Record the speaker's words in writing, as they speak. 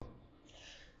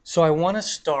So I want to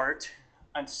start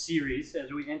a series as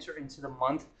we enter into the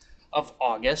month of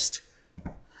August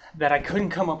that I couldn't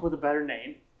come up with a better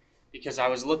name because I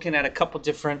was looking at a couple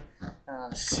different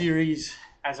series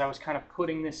as I was kind of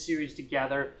putting this series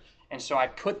together. And so I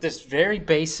put this very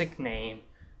basic name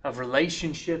of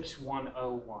Relationships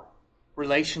 101.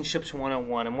 Relationships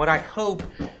 101. And what I hope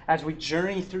as we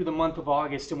journey through the month of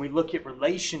August and we look at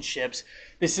relationships,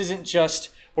 this isn't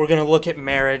just we're going to look at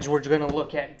marriage, we're going to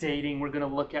look at dating, we're going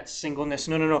to look at singleness.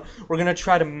 No. We're going to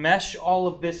try to mesh all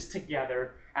of this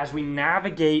together as we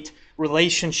navigate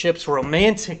relationships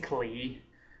romantically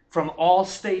from all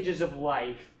stages of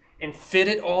life and fit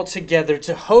it all together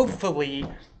to hopefully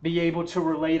be able to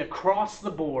relate across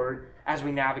the board as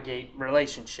we navigate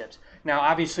relationships. Now,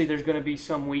 obviously, there's going to be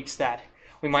some weeks that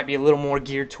we might be a little more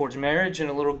geared towards marriage and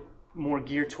a little more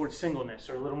geared towards singleness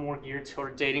or a little more geared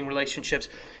toward dating relationships.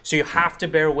 So you have to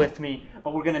bear with me,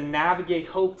 but we're going to navigate,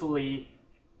 hopefully,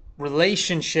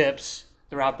 relationships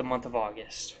throughout the month of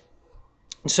August.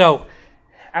 So,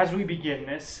 as we begin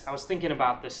this, I was thinking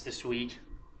about this week.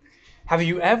 Have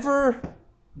you ever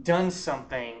done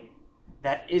something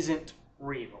that isn't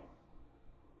real?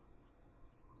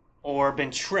 Or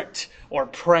been tricked or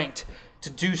pranked to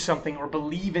do something or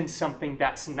believe in something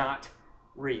that's not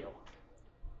real?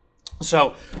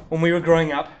 So, when we were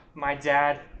growing up, my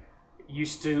dad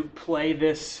used to play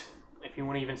this, if you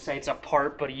want to even say it's a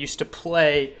part, but he used to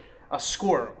play a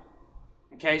squirrel.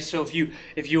 Okay, so if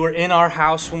you were in our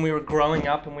house when we were growing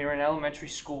up and we were in elementary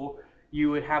school,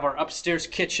 you would have our upstairs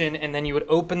kitchen, and then you would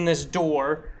open this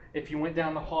door if you went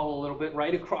down the hall a little bit,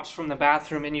 right across from the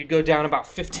bathroom, and you'd go down about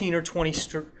 15 or 20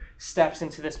 steps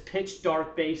into this pitch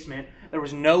dark basement. There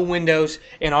was no windows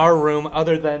in our room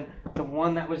other than the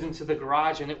one that was into the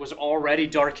garage, and it was already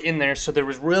dark in there, so there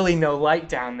was really no light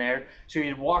down there. So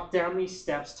you'd walk down these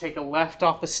steps, take a left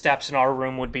off the steps, and our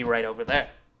room would be right over there.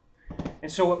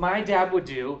 And so what my dad would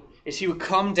do is he would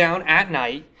come down at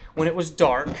night when it was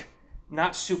dark,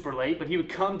 not super late, but he would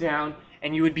come down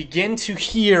and you would begin to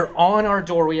hear on our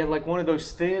door, we had like one of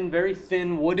those thin, very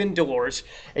thin wooden doors,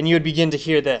 and you would begin to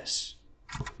hear this.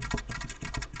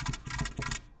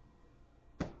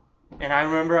 And I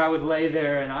remember I would lay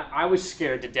there and I was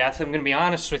scared to death. I'm going to be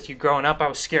honest with you, growing up I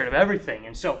was scared of everything.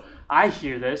 And so I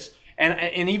hear this,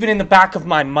 and even in the back of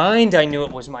my mind I knew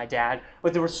it was my dad,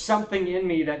 but there was something in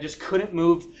me that just couldn't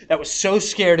move, that was so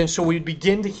scared. And so we'd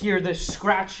begin to hear this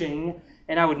scratching,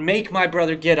 and I would make my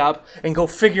brother get up and go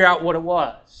figure out what it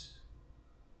was.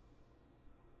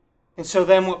 And so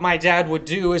then what my dad would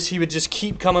do is he would just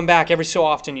keep coming back. Every so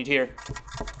often you'd hear.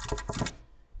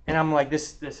 And I'm like,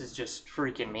 this is just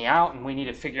freaking me out, and we need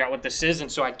to figure out what this is. And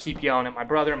so I'd keep yelling at my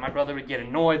brother, and my brother would get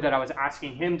annoyed that I was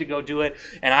asking him to go do it,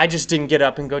 and I just didn't get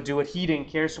up and go do it. He didn't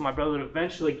care, so my brother would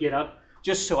eventually get up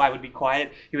just so I would be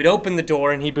quiet. He would open the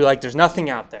door, and he'd be like, there's nothing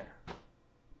out there.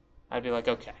 I'd be like,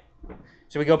 okay.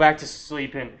 So we go back to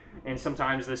sleep, and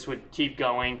sometimes this would keep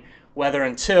going, whether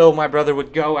until my brother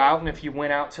would go out, and if you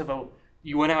went out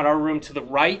our room to the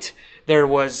right, there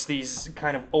was these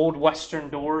kind of old Western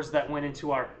doors that went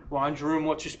into our laundry room,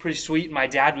 which is pretty sweet. My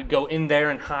dad would go in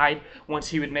there and hide once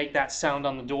he would make that sound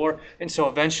on the door. And so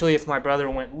eventually, if my brother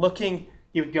went looking,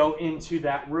 he would go into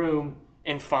that room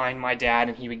and find my dad,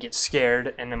 and he would get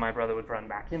scared, and then my brother would run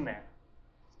back in there.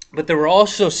 But there were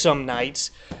also some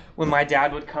nights when my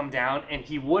dad would come down and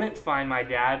he wouldn't find my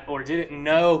dad or didn't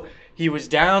know he was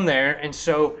down there, and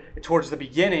so towards the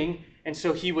beginning, and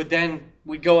so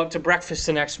we'd go up to breakfast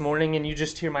the next morning, and you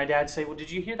just hear my dad say, well,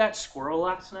 did you hear that squirrel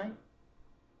last night?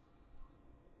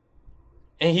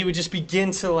 And he would just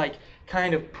begin to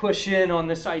kind of push in on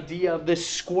this idea of this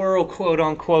squirrel, quote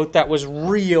unquote, that was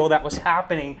real, that was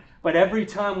happening. But every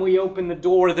time we opened the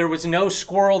door, there was no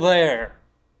squirrel there.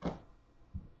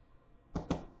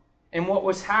 And what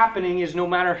was happening is no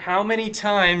matter how many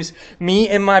times me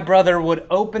and my brother would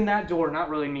open that door, not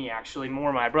really me actually,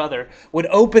 more my brother, would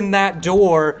open that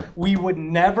door, we would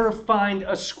never find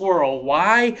a squirrel.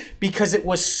 Why? Because it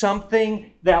was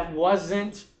something that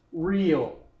wasn't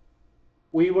real.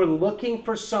 We were looking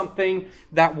for something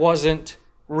that wasn't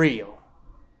real.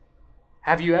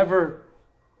 Have you ever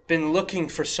been looking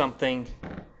for something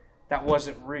that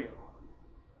wasn't real?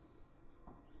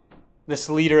 This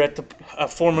a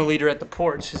former leader at the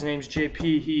Porch, his name's JP,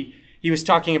 he was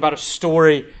talking about a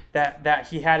story that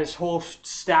he had his whole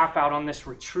staff out on this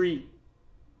retreat,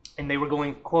 and they were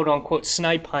going, quote unquote,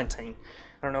 snipe hunting.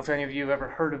 I don't know if any of you have ever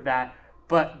heard of that,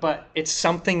 but it's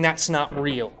something that's not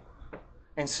real.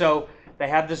 And so they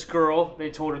had this girl,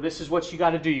 they told her, this is what you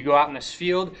got to do. You go out in this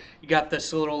field, you got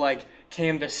this little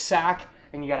canvas sack,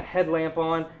 and you got a headlamp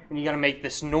on, and you got to make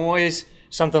this noise,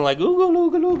 something like oogaloo,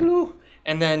 galoo, galoo.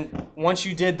 And then once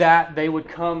you did that, they would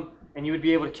come and you would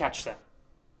be able to catch them.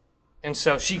 And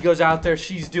so she goes out there,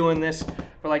 she's doing this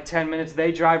for like 10 minutes.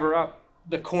 They drive her up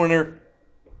the corner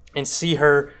and see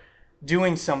her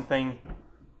doing something,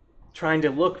 trying to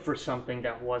look for something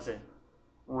that wasn't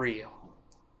real.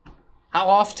 How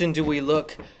often do we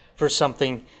look for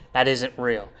something that isn't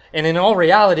real? And in all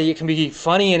reality, it can be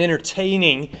funny and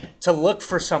entertaining to look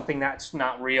for something that's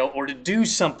not real or to do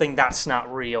something that's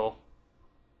not real.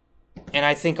 And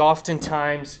I think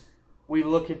oftentimes we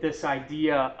look at this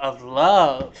idea of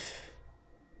love,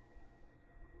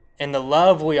 and the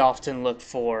love we often look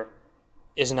for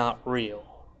is not real.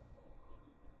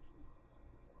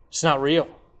 It's not real.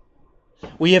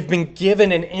 We have been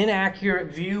given an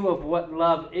inaccurate view of what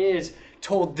love is,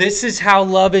 told this is how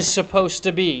love is supposed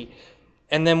to be.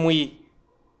 And then we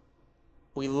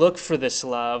look for this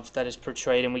love that is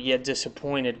portrayed, and we get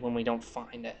disappointed when we don't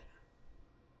find it.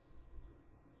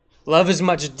 Love is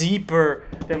much deeper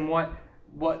than what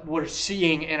we're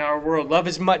seeing in our world. Love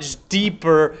is much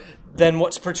deeper than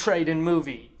what's portrayed in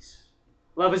movies.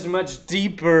 Love is much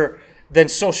deeper than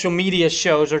social media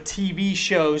shows or TV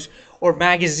shows or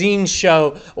magazine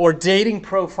show or dating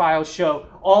profile show.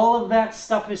 All of that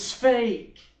stuff is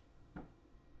fake.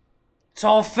 It's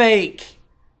all fake.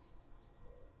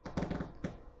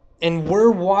 And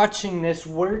we're watching this,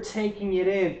 we're taking it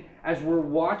in as we're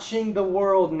watching the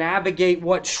world navigate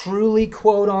what truly,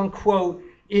 quote unquote,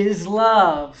 is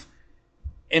love.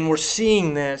 And we're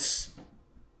seeing this,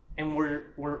 and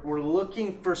we're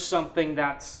looking for something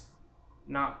that's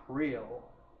not real.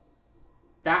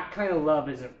 That kind of love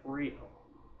isn't real.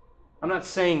 I'm not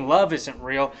saying love isn't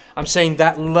real. I'm saying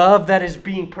that love that is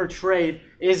being portrayed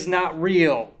is not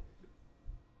real.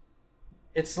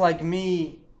 It's like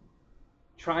me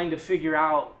trying to figure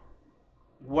out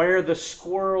where the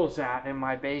squirrel's at in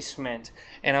my basement,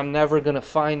 and I'm never going to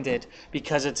find it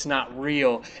because it's not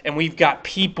real. And we've got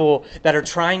people that are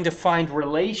trying to find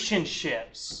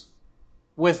relationships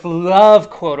with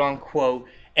love, quote unquote,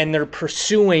 and they're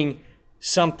pursuing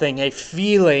something, a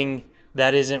feeling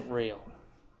that isn't real.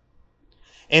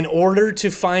 In order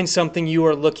to find something you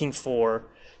are looking for,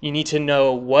 you need to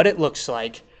know what it looks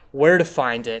like, where to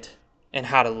find it, and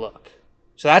how to look.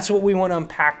 So that's what we want to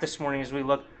unpack this morning as we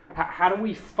look. How do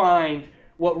we find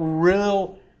what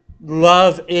real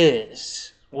love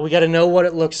is? Well, we got to know what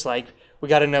it looks like. We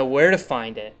got to know where to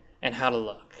find it and how to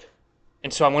look.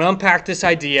 And so I want to unpack this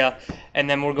idea, and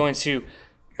then we're going to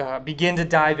begin to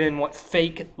dive in what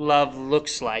fake love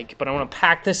looks like. But I want to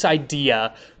pack this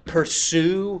idea: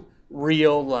 pursue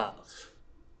real love.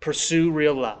 Pursue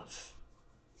real love.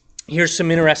 Here's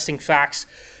some interesting facts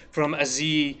from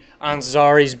Aziz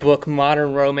Ansari's book,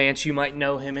 Modern Romance. You might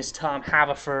know him as Tom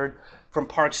Haverford from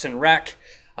Parks and Rec,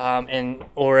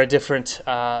 or a different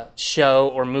show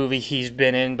or movie he's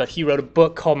been in. But he wrote a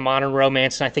book called Modern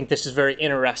Romance, and I think this is very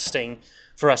interesting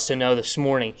for us to know this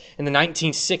morning. In the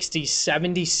 1960s,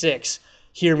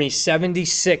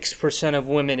 76% of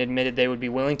women admitted they would be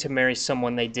willing to marry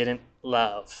someone they didn't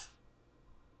love.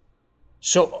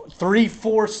 So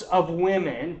 3/4 of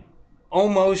women,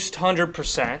 almost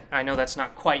 100%, I know that's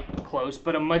not quite close,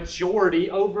 but a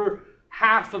majority, over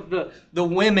half of the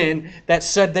women that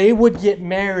said they would get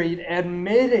married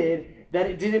admitted that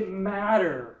it didn't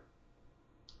matter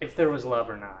if there was love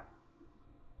or not.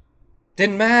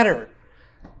 Didn't matter.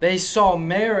 They saw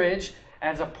marriage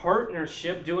as a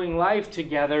partnership, doing life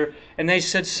together, and they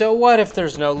said, so what if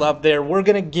there's no love there? We're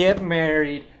going to get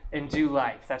married and do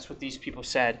life. That's what these people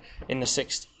said in the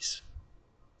 60s.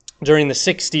 During the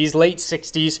 60s, late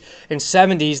 60s, and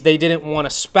 70s, they didn't want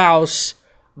a spouse,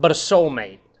 but a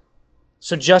soulmate.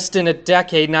 So just in a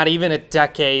decade, not even a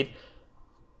decade,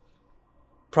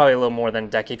 probably a little more than a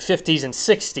decade, 50s and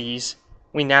 60s,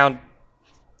 we now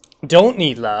don't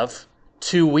need love.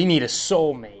 We need a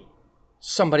soulmate,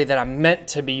 somebody that I'm meant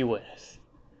to be with.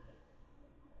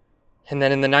 And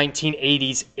then in the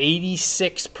 1980s,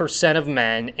 86% of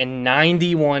men and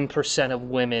 91% of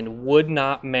women would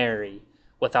not marry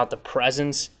without the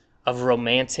presence of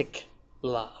romantic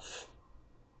love.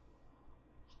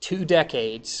 2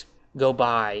 decades go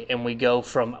by, and we go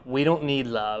from we don't need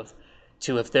love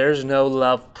to if there's no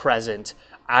love present,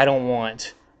 I don't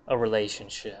want a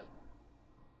relationship.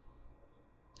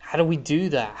 How do we do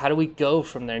that? How do we go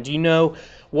from there? Do you know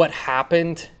what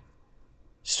happened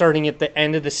starting at the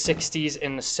end of the 60s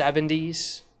and the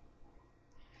 70s?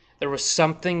 There was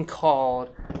something called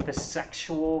the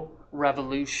sexual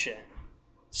revolution.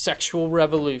 Sexual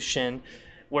revolution,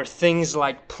 where things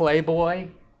like Playboy,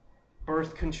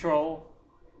 birth control,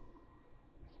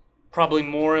 probably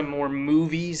more and more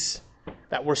movies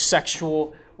that were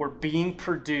sexual were being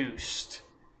produced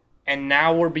And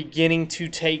now we're beginning to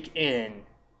take in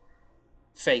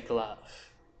fake love.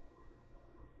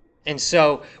 And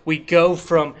so we go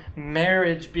from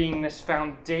marriage being this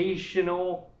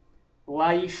foundational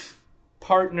life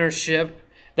partnership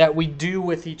that we do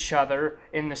with each other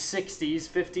in the 60s,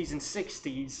 50s, and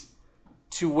 60s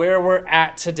to where we're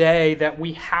at today, that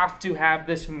we have to have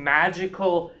this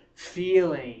magical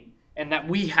feeling and that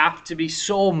we have to be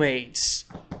soulmates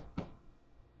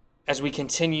as we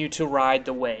continue to ride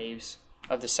the waves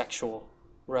of the sexual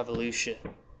revolution.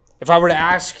 If I were to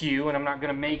ask you, and I'm not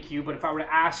going to make you, but if I were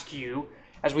to ask you,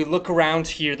 as we look around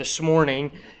here this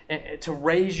morning, to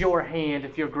raise your hand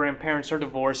if your grandparents are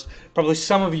divorced, probably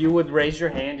some of you would raise your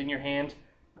hand, and your hand,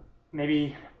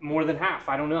 maybe more than half,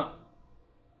 I don't know.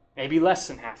 Maybe less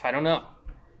than half, I don't know.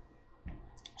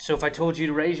 So if I told you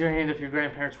to raise your hand if your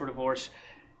grandparents were divorced,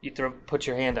 you'd put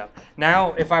your hand up.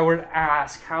 Now, if I were to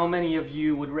ask how many of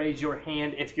you would raise your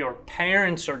hand if your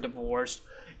parents are divorced,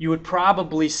 you would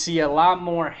probably see a lot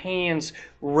more hands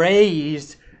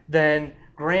raised than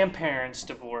grandparents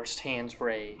divorced hands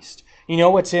raised. You know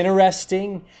what's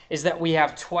interesting is that we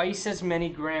have twice as many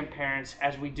grandparents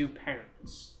as we do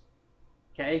parents.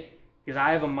 Okay? Because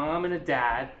I have a mom and a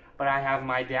dad, but I have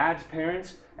my dad's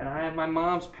parents and I have my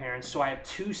mom's parents. So I have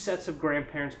two sets of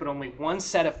grandparents, but only one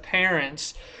set of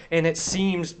parents. And it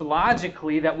seems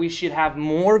logically that we should have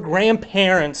more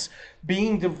grandparents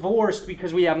being divorced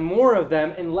because we have more of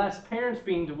them and less parents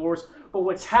being divorced. But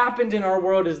what's happened in our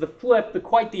world is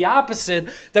quite the opposite,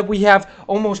 that we have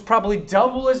almost probably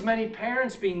double as many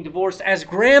parents being divorced as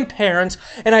grandparents.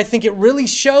 And I think it really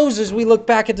shows as we look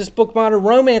back at this book, Modern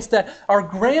Romance, that our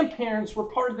grandparents were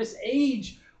part of this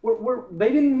age where they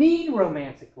didn't need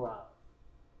romantic love.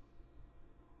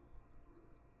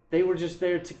 They were just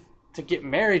there to get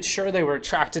married. Sure, they were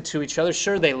attracted to each other.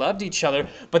 Sure, they loved each other.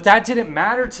 But that didn't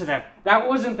matter to them. That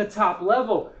wasn't the top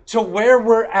level. To where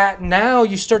we're at now,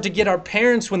 you start to get our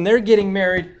parents when they're getting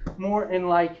married more in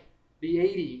like the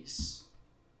 80s.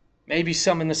 Maybe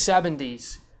some in the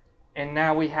 70s. And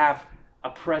now we have a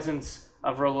presence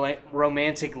of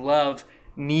romantic love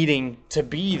needing to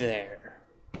be there.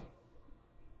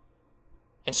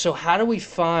 And so how do we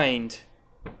find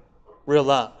real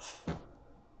love?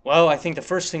 Well, I think the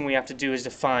first thing we have to do is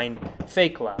define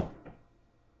fake love.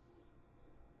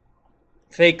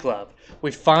 Fake love.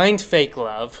 We find fake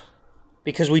love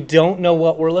because we don't know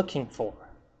what we're looking for.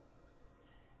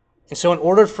 And so in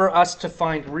order for us to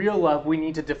find real love, we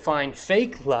need to define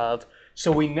fake love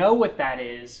so we know what that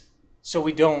is, so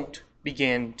we don't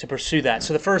begin to pursue that.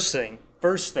 So the first thing,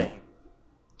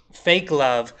 fake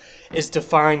love is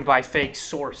defined by fake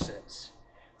sources.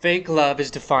 Fake love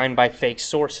is defined by fake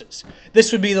sources.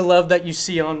 This would be the love that you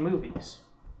see on movies,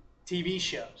 TV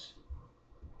shows,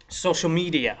 social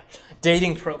media,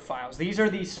 dating profiles. These are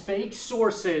these fake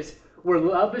sources where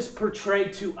love is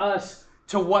portrayed to us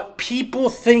to what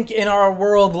people think in our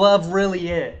world love really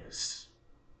is.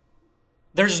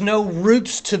 There's no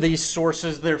roots to these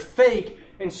sources. They're fake.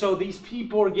 And so these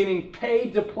people are getting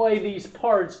paid to play these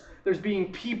parts. There's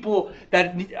being people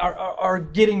that are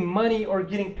getting money or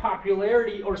getting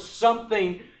popularity or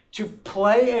something to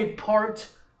play a part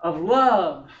of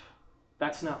love.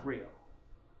 That's not real.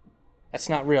 That's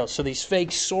not real. So these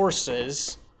fake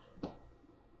sources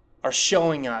are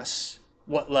showing us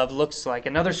what love looks like.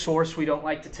 Another source we don't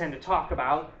like to tend to talk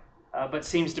about, but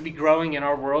seems to be growing in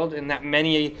our world, and that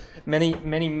many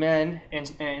men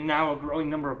and now a growing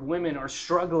number of women are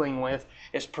struggling with,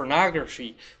 is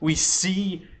pornography. We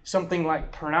see something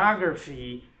like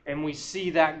pornography and we see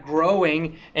that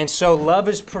growing, and so love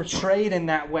is portrayed in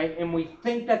that way, and we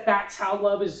think that that's how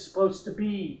love is supposed to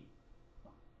be.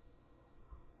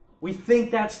 We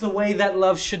think that's the way that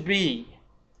love should be.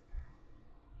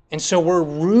 And so we're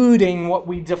rooting what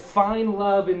we define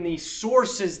love in these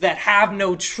sources that have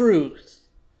no truth,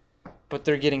 but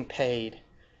they're getting paid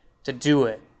to do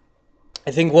it.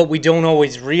 I think what we don't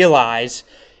always realize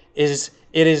is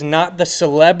it is not the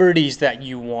celebrities that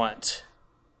you want.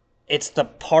 It's the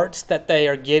parts that they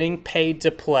are getting paid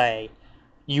to play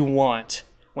you want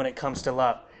when it comes to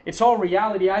love. It's all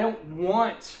reality. I don't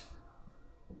want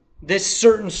this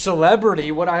certain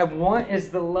celebrity. What I want is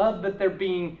the love that they're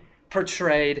being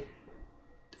portrayed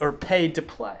or paid to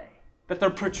play, that they're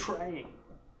portraying.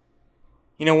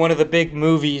 You know, one of the big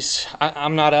movies,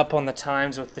 I'm not up on the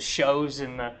times with the shows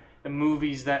and the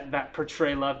movies that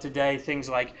portray love today, things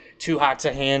like Too Hot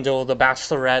to Handle, The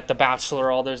Bachelorette, The Bachelor,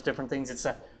 all those different things.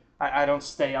 I don't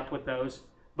stay up with those.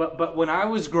 But when I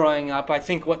was growing up, I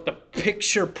think what the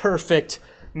picture perfect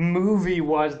movie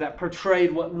was that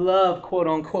portrayed what love, quote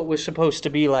unquote, was supposed to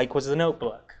be like was The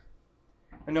Notebook.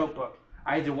 The Notebook.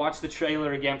 I had to watch the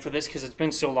trailer again for this because it's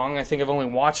been so long. I think I've only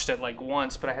watched it like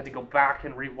once, but I had to go back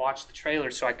and rewatch the trailer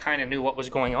so I kind of knew what was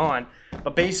going on.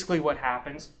 But basically what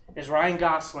happens is Ryan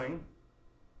Gosling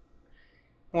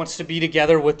wants to be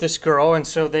together with this girl, and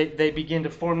so they begin to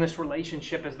form this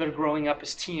relationship as they're growing up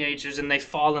as teenagers, and they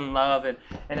fall in love, and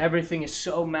everything is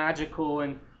so magical,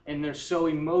 and they're so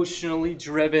emotionally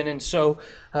driven, and so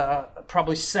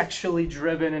probably sexually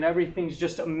driven, and everything's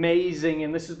just amazing,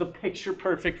 and this is the picture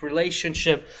perfect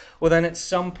relationship. Well, then at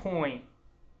some point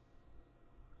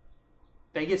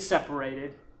they get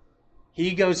separated.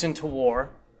 He goes into war.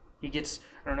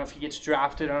 I don't know if he gets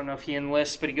drafted, I don't know if he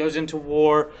enlists, but he goes into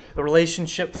war. The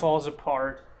relationship falls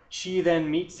apart. She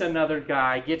then meets another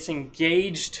guy, gets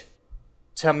engaged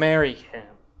to marry him.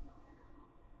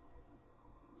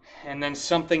 And then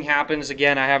something happens,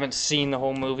 again, I haven't seen the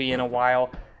whole movie in a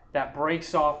while, that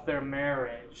breaks off their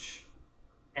marriage.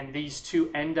 And these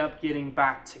two end up getting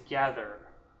back together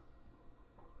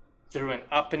through an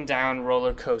up and down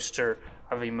roller coaster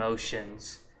of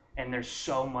emotions. And there's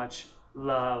so much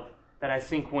love that I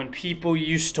think when people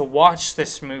used to watch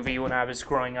this movie when I was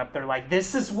growing up, they're like,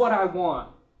 this is what I want.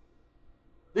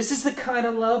 This is the kind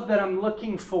of love that I'm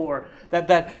looking for.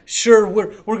 That sure,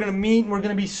 we're going to meet and we're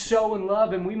going to be so in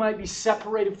love and we might be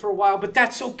separated for a while, but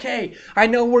that's okay. I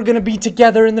know we're going to be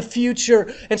together in the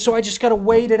future, and so I just got to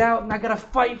wait it out, and I got to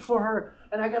fight for her,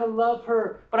 and I got to love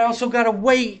her, but I also got to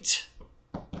wait.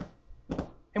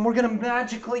 And we're going to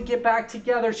magically get back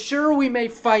together. Sure, we may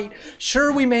fight.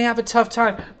 Sure, we may have a tough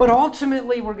time. But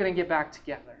ultimately, we're going to get back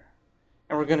together.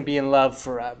 And we're going to be in love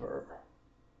forever.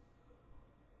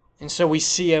 And so we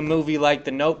see a movie like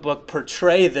The Notebook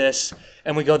portray this.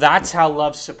 And we go, that's how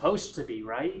love's supposed to be,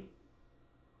 right?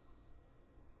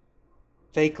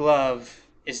 Fake love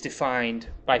is defined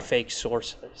by fake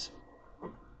sources.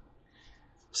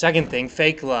 Second thing,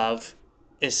 fake love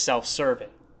is self-serving.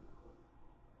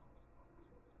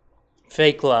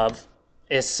 Fake love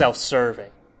is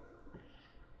self-serving.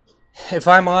 If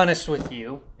I'm honest with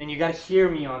you, and you got to hear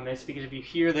me on this, because if you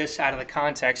hear this out of the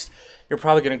context, you're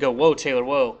probably going to go, whoa, Taylor,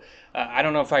 whoa. I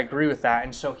don't know if I agree with that.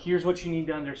 And so here's what you need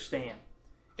to understand,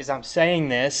 is I'm saying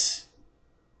this,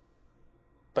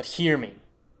 but hear me.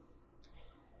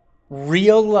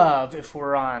 Real love, if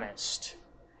we're honest,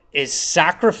 is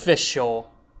sacrificial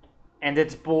and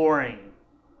it's boring.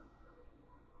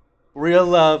 Real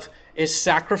love is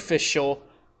sacrificial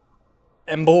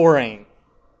and boring.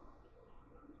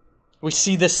 We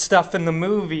see this stuff in the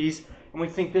movies and we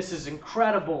think this is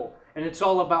incredible, and it's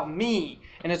all about me,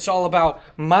 and it's all about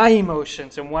my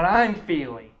emotions and what I'm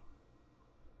feeling.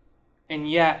 And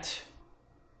yet,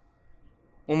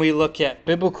 when we look at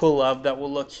biblical love that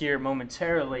we'll look here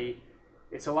momentarily,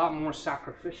 it's a lot more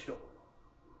sacrificial.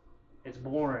 It's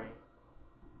boring.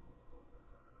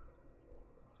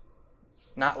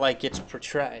 Not like it's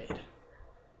portrayed.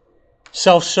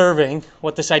 Self-serving,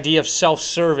 what this idea of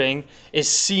self-serving is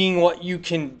seeing what you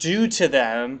can do to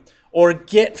them or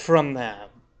get from them.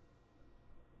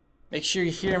 Make sure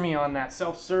you hear me on that.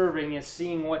 Self-serving is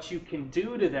seeing what you can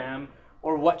do to them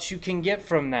or what you can get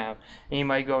from them. And you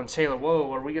might go, Taylor, whoa,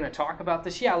 are we going to talk about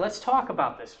this? Yeah, let's talk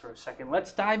about this for a second.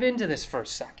 Let's dive into this for a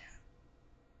second.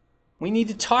 We need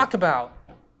to talk about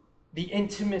the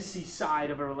intimacy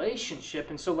side of a relationship,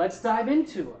 and so let's dive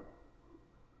into it.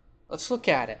 Let's look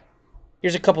at it.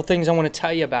 Here's a couple things I want to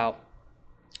tell you about.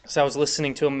 So I was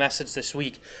listening to a message this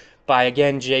week by,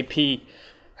 again, JP,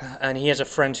 and he has a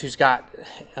friend who's got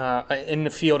in the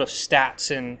field of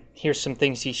stats, and here's some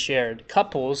things he shared.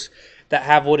 Couples that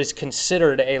have what is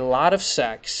considered a lot of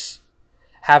sex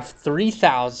have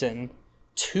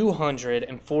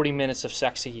 3,240 minutes of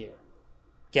sex a year.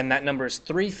 Again, that number is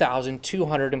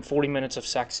 3,240 minutes of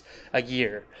sex a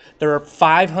year. There are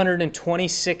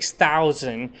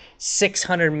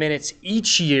 526,600 minutes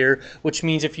each year, which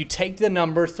means if you take the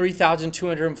number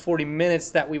 3,240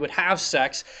 minutes that we would have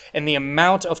sex and the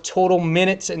amount of total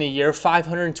minutes in a year,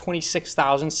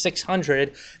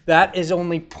 526,600, that is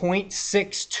only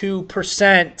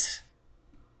 0.62%.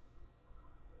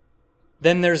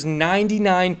 Then there's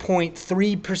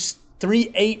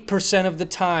 99.38% of the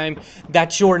time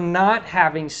that you're not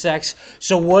having sex.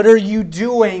 So what are you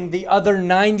doing the other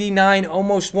 99,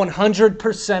 almost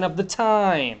 100% of the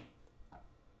time?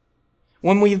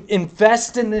 When we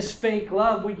invest in this fake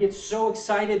love, we get so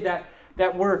excited that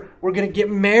we're going to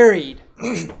get married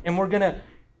and we're going to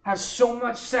have so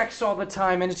much sex all the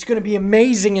time, and it's going to be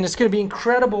amazing and it's going to be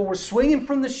incredible. We're swinging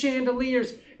from the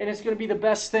chandeliers and it's going to be the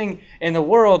best thing in the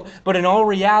world. But in all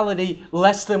reality,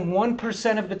 less than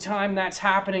 1% of the time that's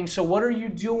happening. So what are you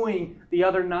doing the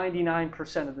other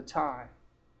 99% of the time?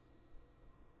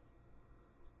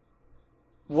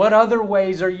 What other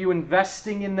ways are you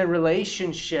investing in the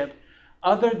relationship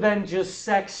other than just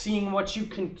sex, seeing what you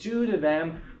can do to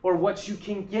them or what you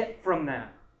can get from them?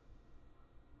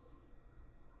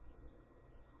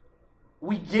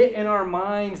 We get in our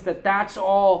minds that that's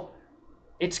all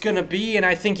it's going to be. And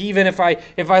I think even if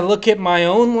I look at my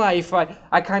own life,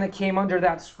 I kind of came under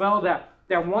that spell that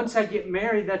once I get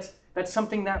married, that's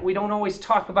something that we don't always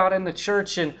talk about in the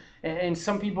church. And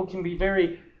some people can be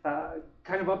very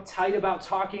kind of uptight about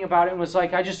talking about it, and was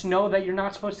like, I just know that you're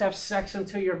not supposed to have sex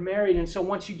until you're married, and so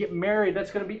once you get married, that's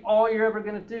going to be all you're ever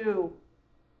going to do.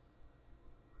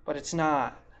 But it's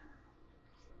not.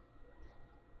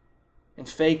 And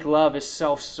fake love is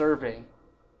self-serving.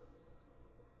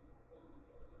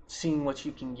 Seeing what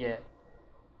you can get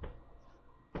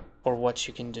or what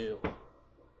you can do.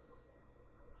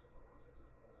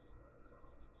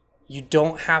 You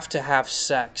don't have to have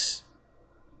sex.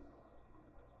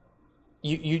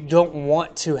 You don't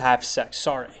want to have sex,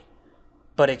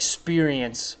 but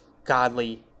experience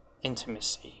godly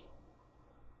intimacy.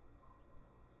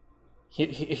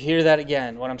 Hear that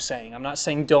again, what I'm saying. I'm not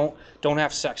saying don't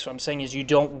have sex. What I'm saying is you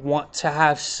don't want to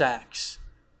have sex,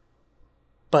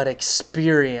 but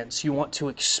you want to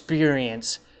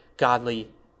experience godly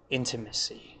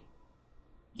intimacy.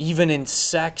 Even in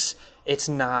sex, it's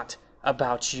not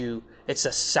about you. It's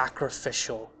a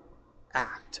sacrificial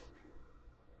act.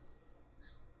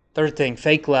 Third thing,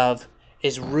 fake love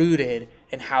is rooted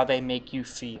in how they make you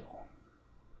feel.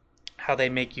 How they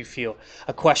make you feel.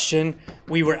 A question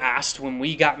we were asked when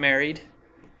we got married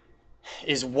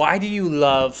is, why do you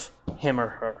love him or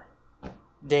her?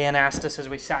 Dan asked us as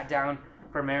we sat down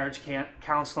for marriage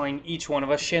counseling, each one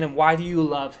of us, Shannon, why do you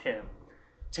love him?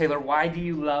 Taylor, why do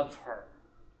you love her?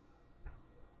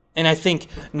 And I think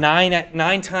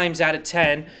 9 times out of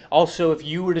 10, also if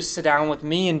you were to sit down with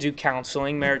me and do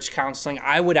counseling, marriage counseling,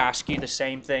 I would ask you the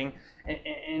same thing.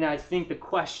 And I think the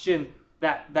question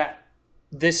that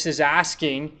this is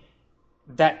asking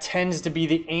that tends to be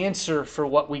the answer for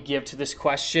what we give to this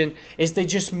question is, they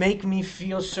just make me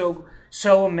feel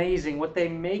so amazing. What they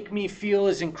make me feel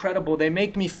is incredible. They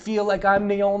make me feel like I'm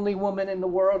the only woman in the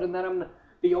world and that I'm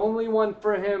the only one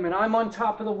for him, and I'm on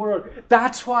top of the world.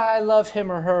 That's why I love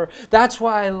him or her. That's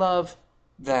why I love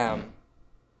them.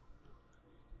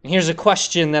 And here's a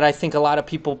question that I think a lot of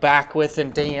people back with,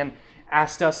 and Dan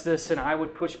asked us this, and I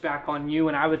would push back on you,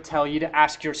 and I would tell you to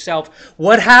ask yourself,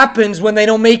 what happens when they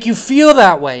don't make you feel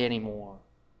that way anymore?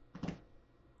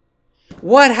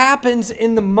 What happens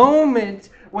in the moment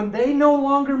when they no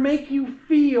longer make you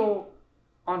feel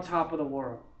on top of the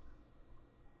world?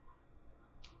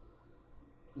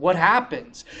 What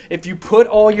happens? If you put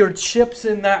all your chips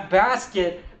in that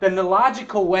basket, then the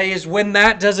logical way is when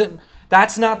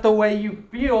that's not the way you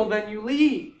feel, then you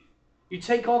leave. You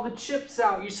take all the chips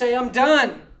out. You say, I'm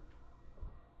done.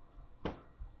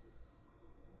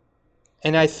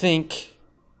 And I think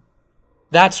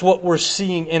that's what we're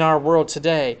seeing in our world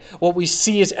today. What we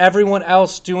see is everyone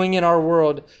else doing in our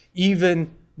world, even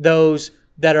those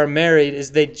that are married, is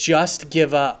they just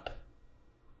give up.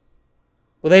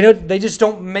 Well, they just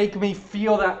don't make me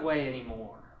feel that way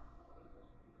anymore.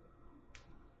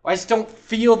 I just don't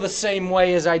feel the same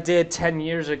way as I did 10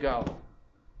 years ago.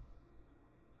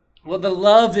 Well, the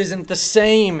love isn't the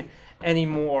same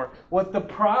anymore. What the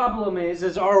problem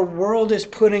is our world is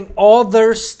putting all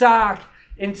their stock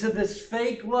into this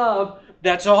fake love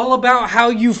that's all about how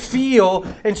you feel.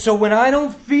 And so when I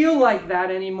don't feel like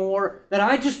that anymore, then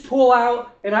I just pull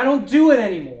out and I don't do it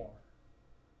anymore.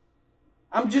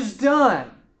 I'm just done.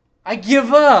 I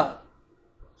give up.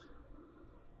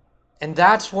 And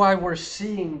that's why we're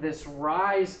seeing this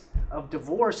rise of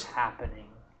divorce happening.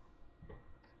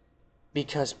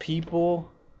 Because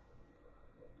people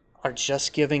are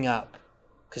just giving up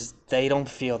because they don't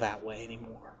feel that way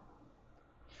anymore.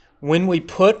 When we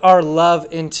put our love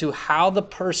into how the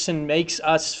person makes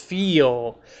us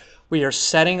feel, we are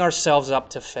setting ourselves up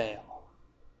to fail.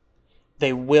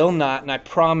 They will not, and I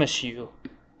promise you,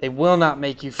 they will not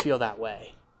make you feel that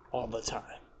way all the time.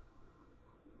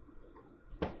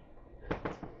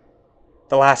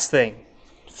 The last thing,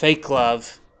 fake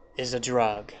love is a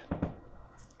drug.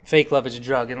 Fake love is a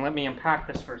drug. And let me unpack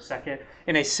this for a second.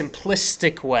 In a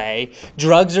simplistic way,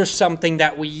 drugs are something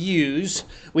that we use,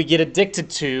 we get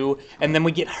addicted to, and then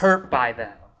we get hurt by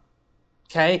them.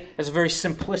 Okay? It's a very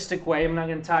simplistic way. I'm not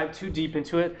going to dive too deep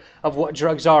into it of what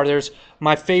drugs are. There's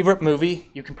my favorite movie.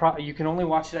 You can only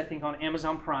watch it, I think, on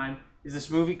Amazon Prime. Is this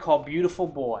movie called Beautiful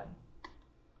Boy.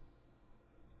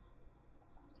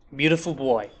 Beautiful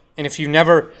Boy. And if you've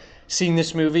never seen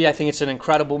this movie, I think it's an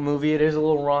incredible movie. It is a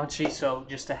little raunchy, so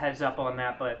just a heads up on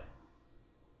that. But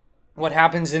what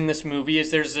happens in this movie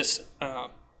is there's this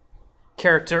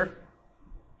character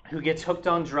who gets hooked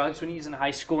on drugs when he's in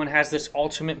high school and has this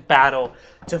ultimate battle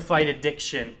to fight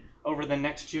addiction over the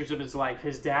next years of his life.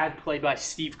 His dad, played by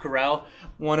Steve Carell,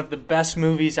 one of the best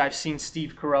movies I've seen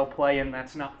Steve Carell play, and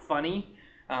that's not funny,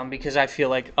 because I feel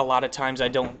like a lot of times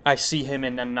I see him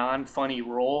in a non-funny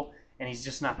role, and he's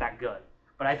just not that good.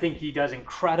 But I think he does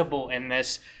incredible in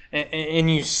this,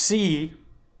 and you see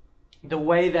the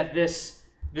way that this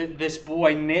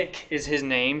boy, Nick is his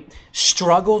name,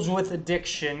 struggles with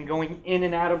addiction, going in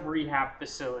and out of rehab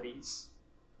facilities.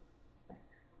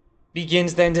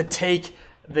 Begins then to take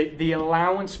the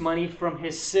allowance money from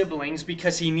his siblings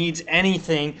because he needs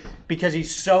anything, because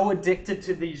he's so addicted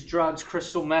to these drugs,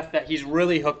 crystal meth, that he's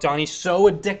really hooked on. He's so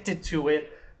addicted to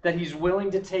it that he's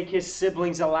willing to take his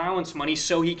siblings' allowance money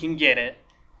so he can get it.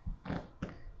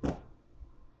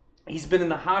 He's been in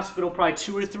the hospital probably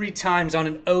 2 or 3 times on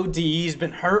an OD. He's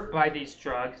been hurt by these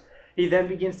drugs. He then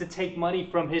begins to take money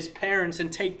from his parents and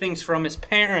take things from his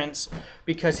parents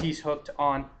because he's hooked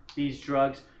on these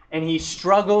drugs. And he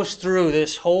struggles through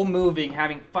this whole movie,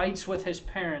 having fights with his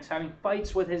parents, having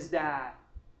fights with his dad.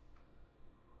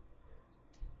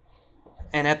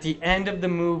 And at the end of the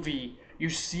movie, you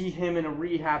see him in a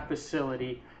rehab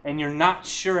facility, and you're not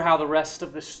sure how the rest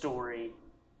of the story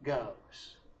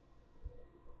goes.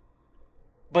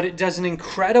 But it does an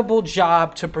incredible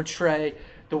job to portray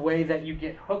the way that you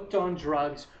get hooked on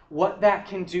drugs, what that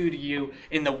can do to you,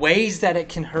 in the ways that it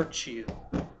can hurt you.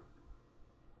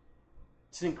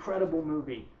 It's an incredible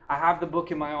movie. I have the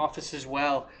book in my office as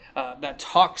well that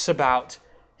talks about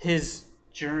his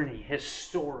journey, his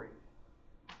story,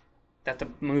 that the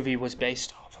movie was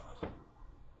based off of.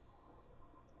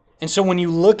 And so when you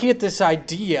look at this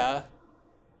idea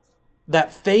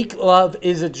that fake love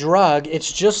is a drug,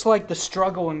 it's just like the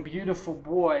struggle in Beautiful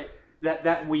Boy,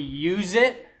 that we use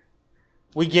it,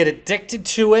 we get addicted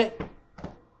to it,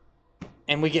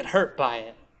 and we get hurt by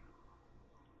it.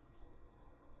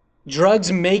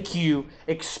 Drugs make you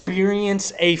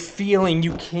experience a feeling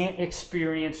you can't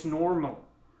experience normal.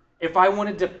 If I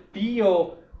wanted to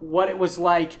feel what it was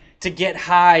like to get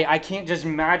high, I can't just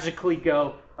magically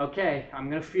go, okay, I'm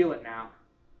going to feel it now,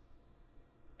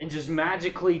 and just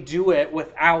magically do it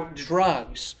without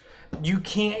drugs. You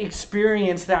can't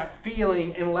experience that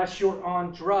feeling unless you're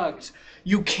on drugs.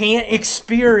 You can't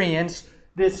experience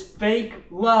this fake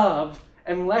love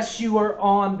unless you are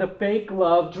on the fake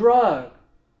love drug.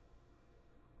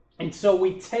 And so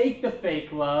we take the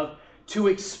fake love to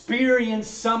experience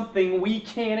something we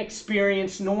can't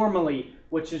experience normally,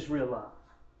 which is real love.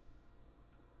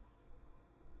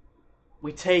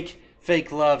 We take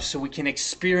fake love so we can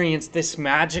experience this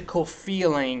magical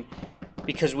feeling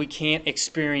because we can't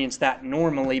experience that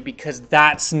normally, because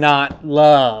that's not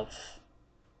love.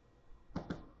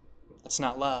 That's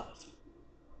not love.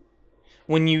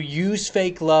 When you use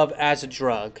fake love as a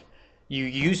drug, you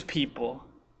use people,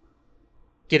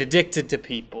 get addicted to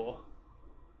people,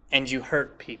 and you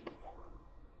hurt people.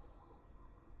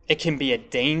 It can be a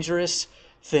dangerous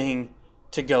thing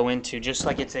to go into, just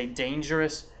like it's a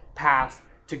dangerous path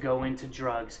to go into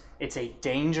drugs. It's a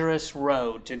dangerous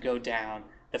road to go down,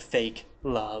 the fake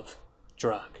love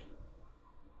drug.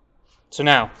 So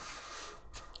now,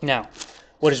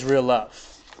 what is real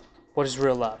love? What is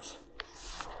real love?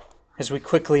 As we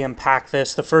quickly unpack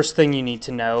this, the first thing you need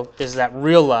to know is that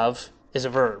real love is a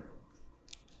verb.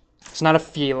 It's not a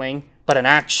feeling, but an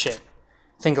action.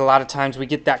 I think a lot of times we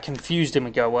get that confused and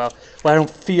we go, well, I don't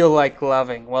feel like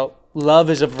loving. Well, love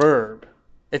is a verb.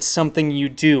 It's something you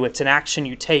do. It's an action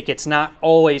you take. It's not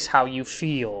always how you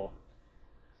feel.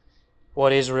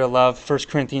 What is real love? 1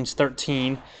 Corinthians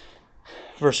 13,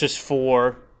 verses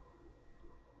 4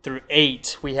 through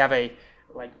 8. We have a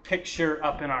picture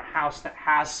up in our house that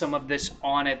has some of this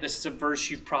on it. This is a verse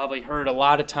you've probably heard a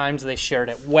lot of times. They share it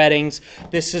at weddings.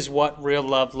 This is what real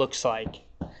love looks like.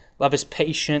 Love is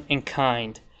patient and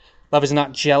kind. Love is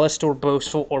not jealous or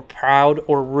boastful or proud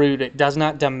or rude. It does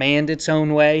not demand its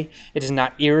own way. It is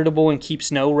not irritable and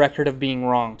keeps no record of being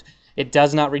wronged. It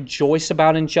does not rejoice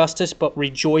about injustice, but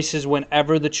rejoices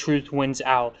whenever the truth wins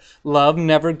out. Love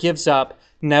never gives up,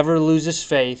 never loses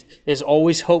faith, is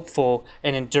always hopeful,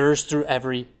 and endures through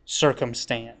every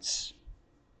circumstance.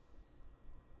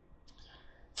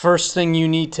 First thing you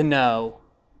need to know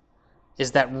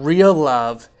is that real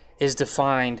love is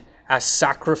defined as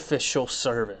sacrificial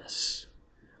service.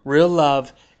 Real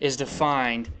love is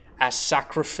defined as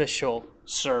sacrificial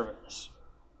service.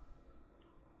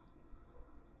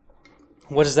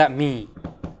 What does that mean?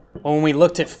 Well, when we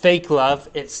looked at fake love,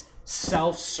 it's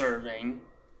self-serving.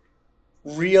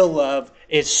 Real love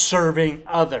is serving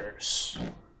others.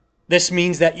 This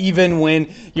means that even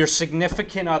when your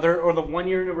significant other or the one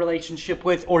you're in a relationship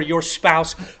with or your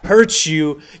spouse hurts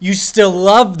you, you still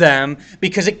love them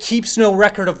because it keeps no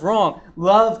record of wrong.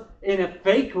 Love in a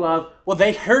fake love, well,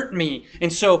 they hurt me.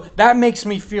 And so that makes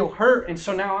me feel hurt. And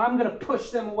so now I'm going to push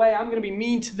them away. I'm going to be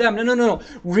mean to them. No.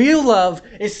 Real love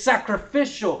is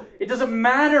sacrificial. It doesn't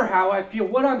matter how I feel.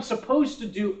 What I'm supposed to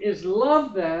do is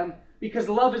love them. Because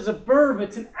love is a verb,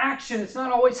 it's an action, it's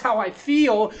not always how I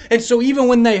feel. And so even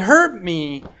when they hurt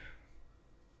me,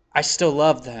 I still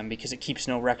love them because it keeps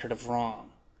no record of wrong.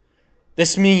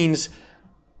 This means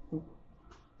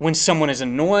when someone is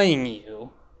annoying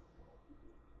you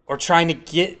or trying to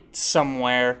get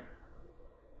somewhere,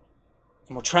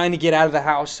 and we're trying to get out of the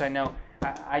house. I know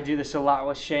I do this a lot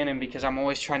with Shannon because I'm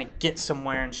always trying to get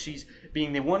somewhere, and she's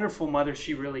being the wonderful mother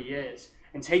she really is,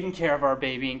 and taking care of our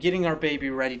baby and getting our baby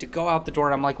ready to go out the door.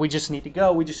 And I'm like, we just need to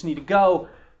go.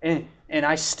 And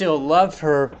I still love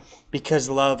her because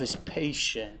love is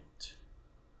patient.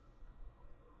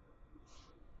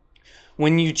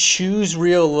 When you choose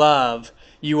real love,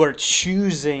 you are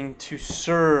choosing to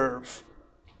serve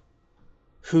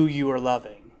who you are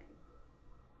loving.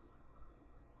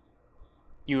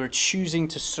 You are choosing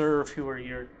to serve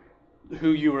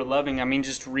who you are loving. I mean,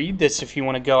 just read this if you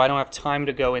want to go. I don't have time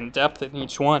to go in depth in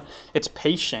each one. It's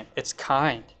patient. It's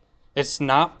kind. It's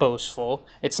not boastful.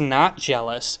 It's not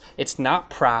jealous. It's not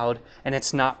proud. And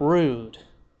it's not rude.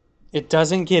 It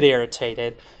doesn't get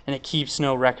irritated. And it keeps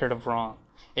no record of wrong.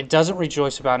 It doesn't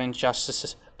rejoice about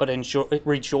injustices, but it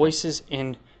rejoices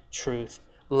in truth.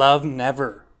 Love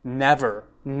never,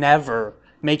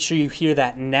 make sure you hear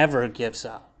that, never gives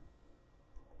up.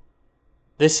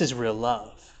 This is real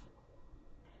love.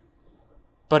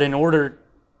 But in order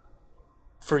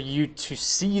for you to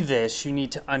see this, you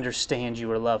need to understand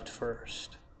you are loved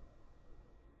first.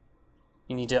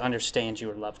 You need to understand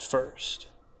you are loved first.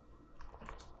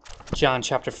 John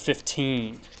chapter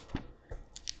 15.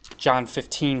 John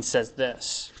 15 says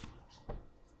this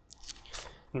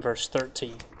in verse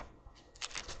 13.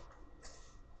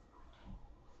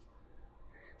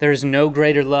 There is no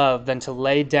greater love than to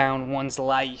lay down one's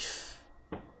life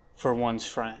for one's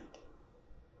friend.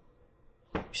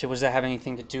 You say, what does that have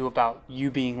anything to do about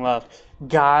you being loved?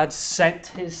 God sent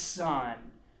his son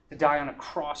to die on a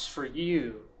cross for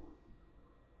you.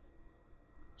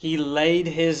 He laid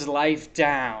his life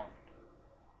down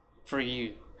for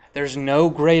you. There's no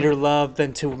greater love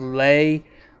than to lay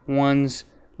one's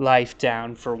life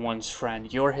down for one's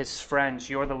friend. You're his friends.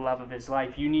 You're the love of his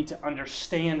life. You need to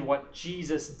understand what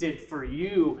Jesus did for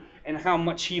you and how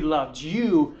much he loved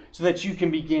you so that you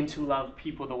can begin to love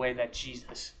people the way that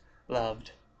Jesus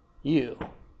loved you.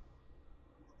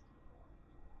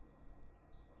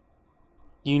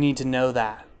 You need to know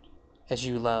that as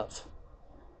you love.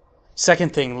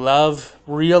 Second thing,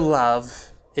 real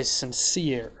love is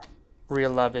sincere.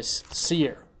 Real love is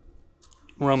sincere.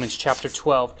 Romans chapter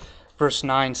 12, verse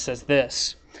 9 says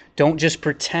this. Don't just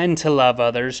pretend to love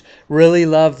others. Really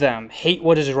love them. Hate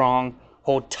what is wrong.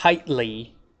 Hold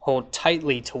tightly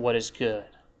to what is good.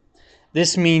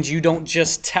 This means you don't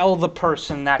just tell the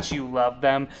person that you love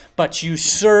them, but you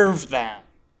serve them.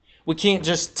 I can't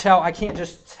just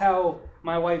tell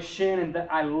my wife Shannon that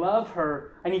I love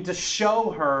her. I need to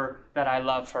show her that I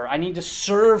love her. I need to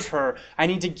serve her. I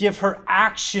need to give her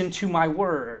action to my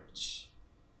words.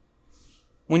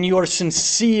 When you are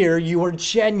sincere, you are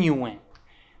genuine.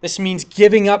 This means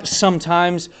giving up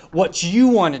sometimes what you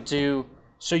want to do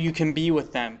so you can be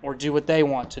with them or do what they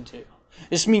want to do.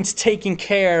 This means taking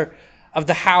care of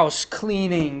the house,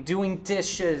 cleaning, doing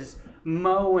dishes,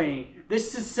 mowing.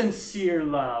 This is sincere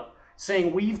love.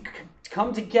 Saying we've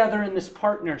come together in this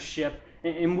partnership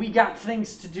and we got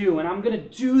things to do and I'm going to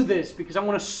do this because I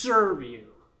want to serve you.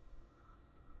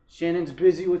 Shannon's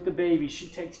busy with the baby. She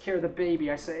takes care of the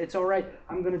baby. I say, it's all right.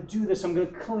 I'm going to do this. I'm going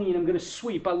to clean. I'm going to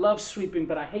sweep. I love sweeping,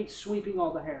 but I hate sweeping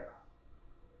all the hair.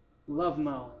 Love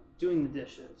mowing, doing the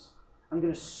dishes. I'm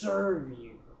going to serve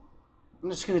you. I'm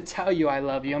just going to tell you I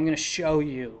love you. I'm going to show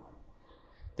you.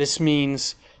 This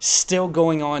means still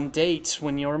going on dates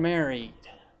when you're married.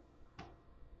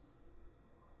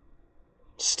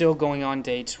 Still going on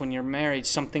dates when you're married.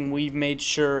 Something we've made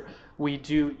sure we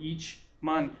do each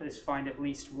month is find at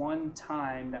least one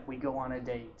time that we go on a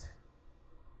date.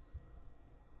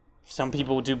 Some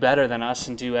people do better than us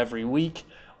and do every week.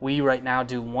 We right now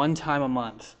do one time a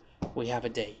month. We have a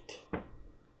date.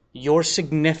 Your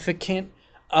significant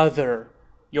other,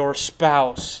 your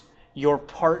spouse, your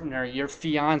partner, your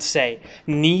fiance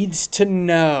needs to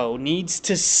know, needs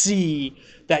to see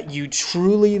that you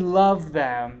truly love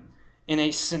them in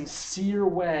a sincere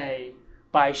way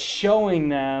by showing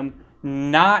them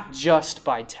not just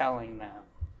by telling them.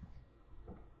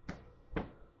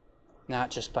 Not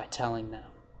just by telling them.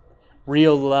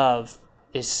 Real love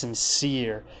is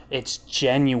sincere. It's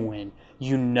genuine.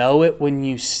 You know it when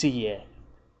you see it.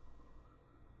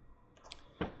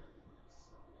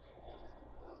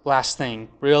 Last thing,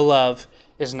 real love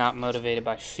is not motivated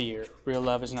by fear. Real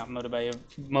love is not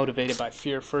motivated by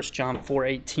fear. 1 John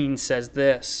 4:18 says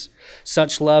this: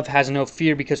 such love has no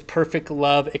fear, because perfect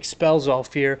love expels all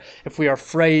fear. If we are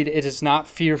afraid, it is not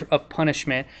fear of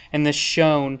punishment, and this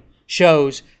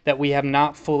shows that we have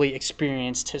not fully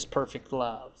experienced his perfect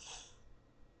love.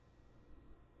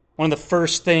 One of the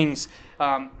first things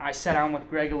I sat down with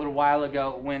Greg a little while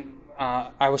ago when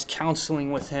I was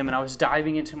counseling with him, and I was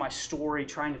diving into my story,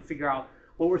 trying to figure out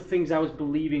what were things I was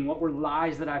believing, what were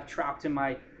lies that I've trapped in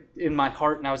my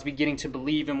heart, and I was beginning to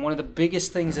believe. And one of the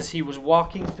biggest things, as he was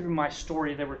walking through my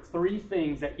story, there were three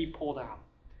things that he pulled out.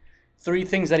 Three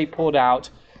things that he pulled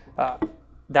out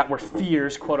that were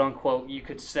fears, quote unquote, you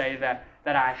could say, that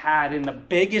I had. And the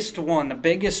biggest one,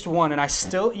 and I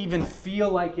still even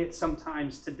feel like it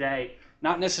sometimes today,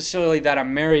 not necessarily that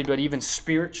I'm married, but even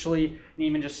spiritually, and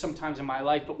even just sometimes in my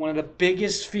life, but one of the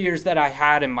biggest fears that I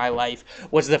had in my life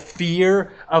was the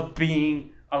fear of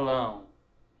being alone.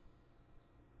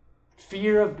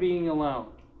 Fear of being alone.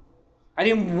 I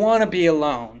didn't want to be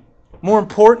alone. More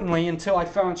importantly, until I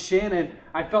found Shannon,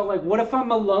 I felt like, what if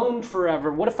I'm alone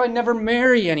forever? What if I never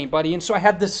marry anybody? And so I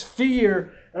had this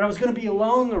fear that I was going to be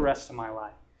alone the rest of my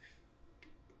life.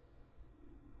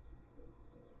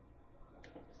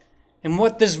 And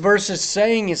what this verse is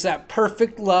saying is that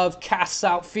perfect love casts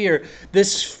out fear.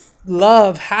 This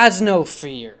love has no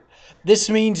fear. This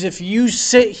means if you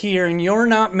sit here and you're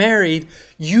not married,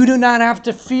 you do not have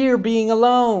to fear being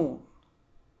alone.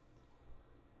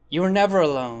 You are never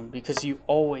alone because you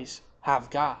always have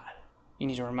God. You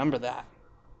need to remember that.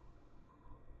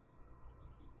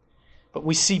 But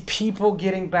we see people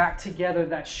getting back together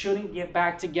that shouldn't get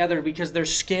back together because they're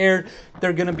scared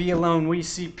they're going to be alone. We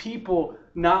see people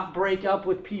not break up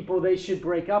with people they should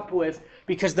break up with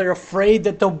because they're afraid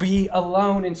that they'll be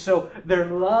alone. And so their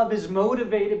love is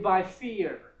motivated by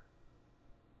fear.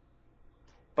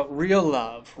 But real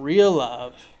love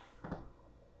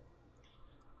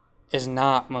is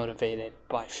not motivated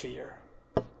by fear.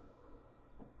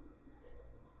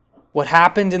 What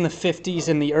happened in the 50s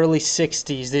and the early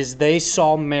 60s is they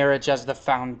saw marriage as the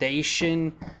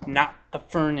foundation, not the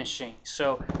furnishing.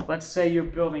 So let's say you're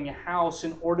building a house.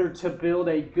 In order to build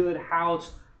a good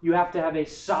house, you have to have a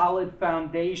solid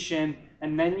foundation,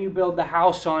 and then you build the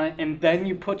house on it, and then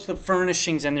you put the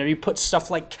furnishings in there. You put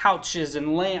stuff like couches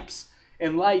and lamps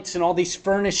and lights and all these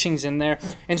furnishings in there.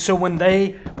 And so when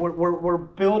they were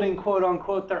building, quote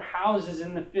unquote, their houses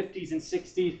in the 50s and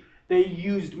 60s, they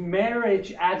used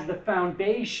marriage as the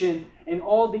foundation, and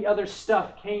all the other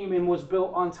stuff came and was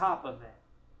built on top of it.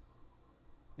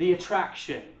 The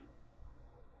attraction,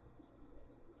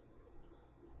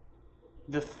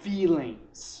 the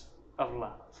feelings of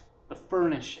love, the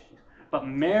furnishings. But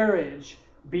marriage,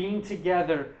 being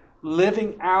together,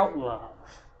 living out love,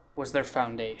 was their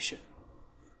foundation.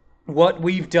 What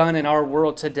we've done in our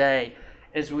world today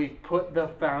is we've put the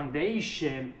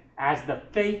foundation as the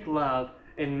fake love,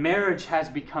 and marriage has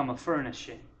become a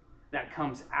furnishing that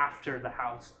comes after the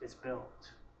house is built.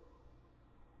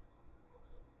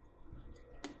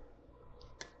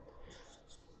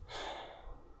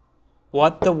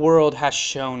 What the world has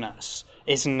shown us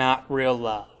is not real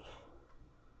love.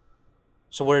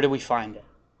 So where do we find it?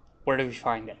 Where do we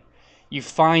find it? You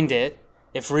find it,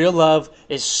 if real love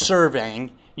is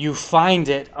serving, you find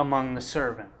it among the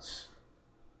servants.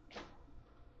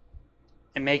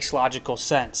 It makes logical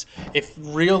sense. If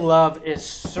real love is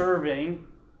serving,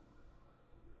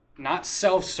 not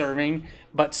self-serving,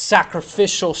 but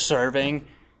sacrificial serving,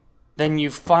 then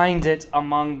you find it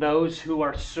among those who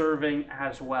are serving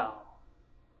as well.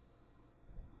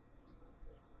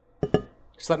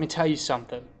 So let me tell you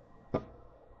something.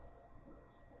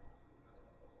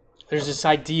 There's this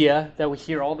idea that we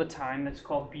hear all the time that's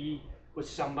called be with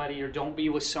somebody or don't be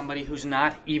with somebody who's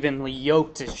not evenly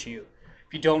yoked as you.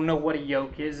 If you don't know what a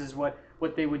yoke is what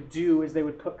they would do is they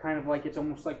would put kind of like, it's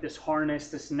almost like this harness,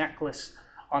 this necklace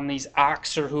on these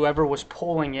ox or whoever was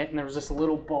pulling it, and there was this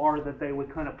little bar that they would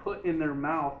kind of put in their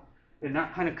mouth, and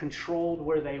that kind of controlled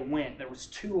where they went. There was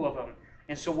two of them.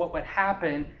 And so what would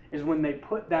happen is when they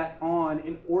put that on,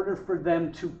 in order for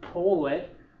them to pull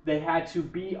it, they had to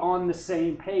be on the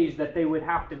same page, that they would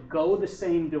have to go the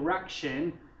same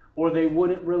direction or they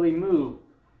wouldn't really move.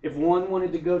 If one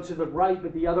wanted to go to the right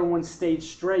but the other one stayed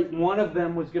straight, one of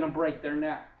them was going to break their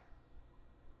neck.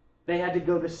 They had to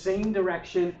go the same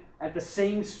direction at the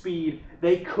same speed,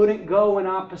 they couldn't go in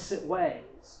opposite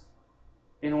ways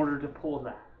in order to pull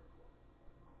that.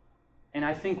 And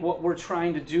I think what we're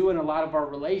trying to do in a lot of our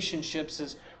relationships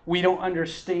is we don't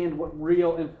understand what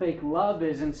real and fake love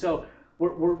is. And so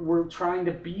we're trying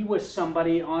to be with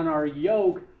somebody on our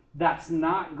yoke that's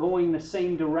not going the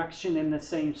same direction and the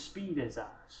same speed as us.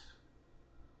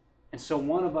 And so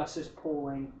one of us is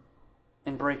pulling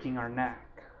and breaking our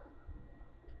neck.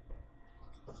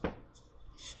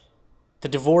 The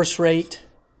divorce rate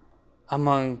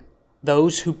among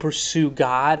those who pursue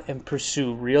God and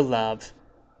pursue real love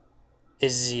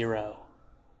is 0.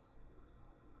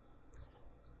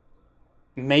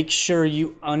 Make sure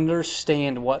you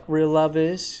understand what real love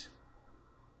is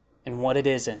and what it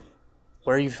isn't.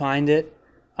 Where you find it?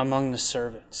 Among the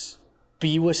servants.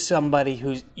 Be with somebody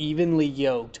who's evenly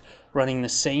yoked, running the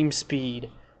same speed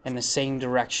and the same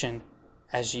direction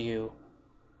as you.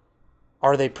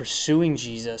 Are they pursuing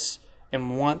Jesus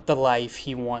and want the life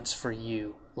he wants for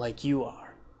you, like you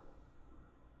are?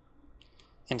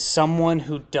 And someone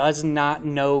who does not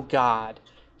know God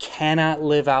cannot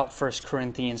live out 1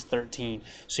 Corinthians 13,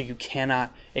 so you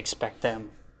cannot expect them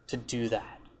to do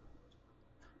that.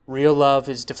 Real love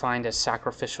is defined as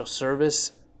sacrificial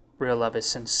service. Real love is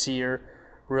sincere.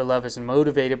 Real love is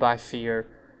motivated by fear.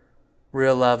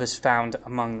 Real love is found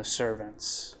among the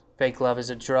servants. Fake love is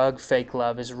a drug. Fake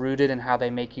love is rooted in how they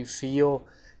make you feel.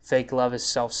 Fake love is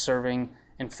self-serving,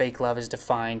 and fake love is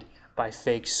defined by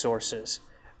fake sources.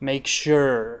 Make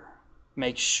sure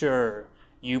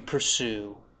you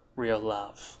pursue real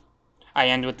love. I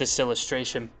end with this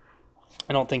illustration.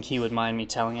 I don't think he would mind me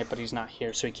telling it, but he's not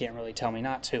here, so he can't really tell me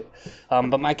not to.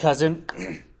 But my cousin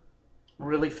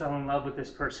really fell in love with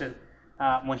this person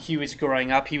when he was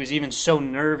growing up. He was even so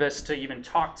nervous to even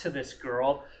talk to this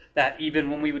girl that even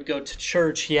when we would go to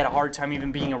church, he had a hard time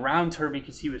even being around her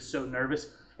because he was so nervous,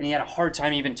 and he had a hard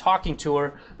time even talking to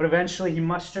her. But eventually he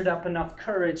mustered up enough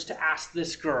courage to ask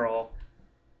this girl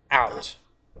out.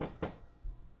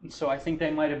 And so I think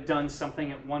they might have done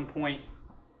something at one point,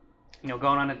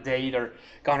 gone on a date or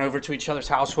gone over to each other's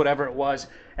house, whatever it was.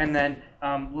 And then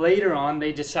later on,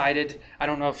 they decided, I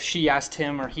don't know if she asked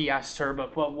him or he asked her,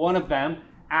 but one of them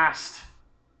asked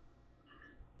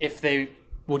if they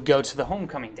would go to the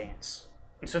homecoming dance.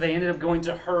 And so they ended up going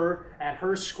to her at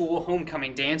her school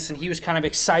homecoming dance, and he was kind of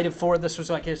excited for it. This was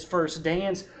like his first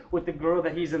dance with the girl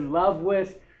that he's in love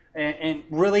with, and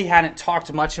really hadn't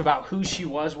talked much about who she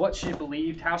was, what she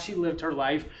believed, how she lived her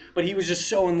life, but he was just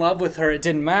so in love with her, it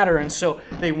didn't matter. And so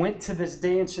they went to this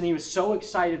dance, and he was so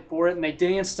excited for it, and they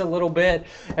danced a little bit,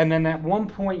 and then at one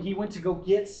point he went to go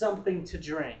get something to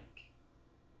drink.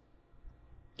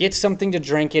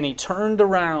 And he turned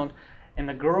around, and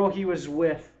the girl he was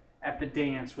with at the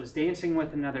dance was dancing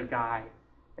with another guy,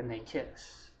 and they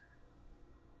kissed.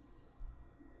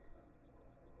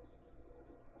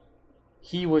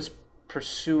 He was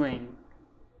pursuing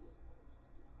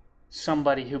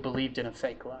somebody who believed in a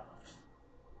fake love.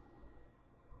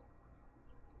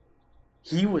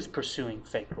 He was pursuing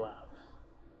fake love.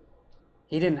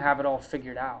 He didn't have it all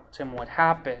figured out. And what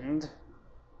happened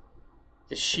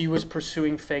is she was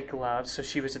pursuing fake love, so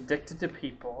she was addicted to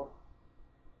people.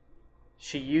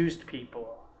 She used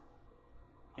people,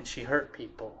 and she hurt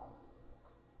people.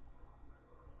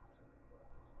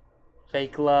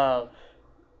 Fake love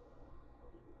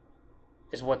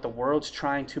is what the world's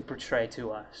trying to portray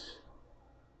to us.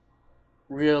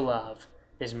 Real love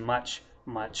is much,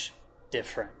 much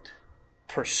different.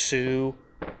 Pursue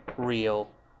real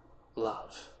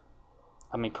love.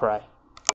 Let me pray.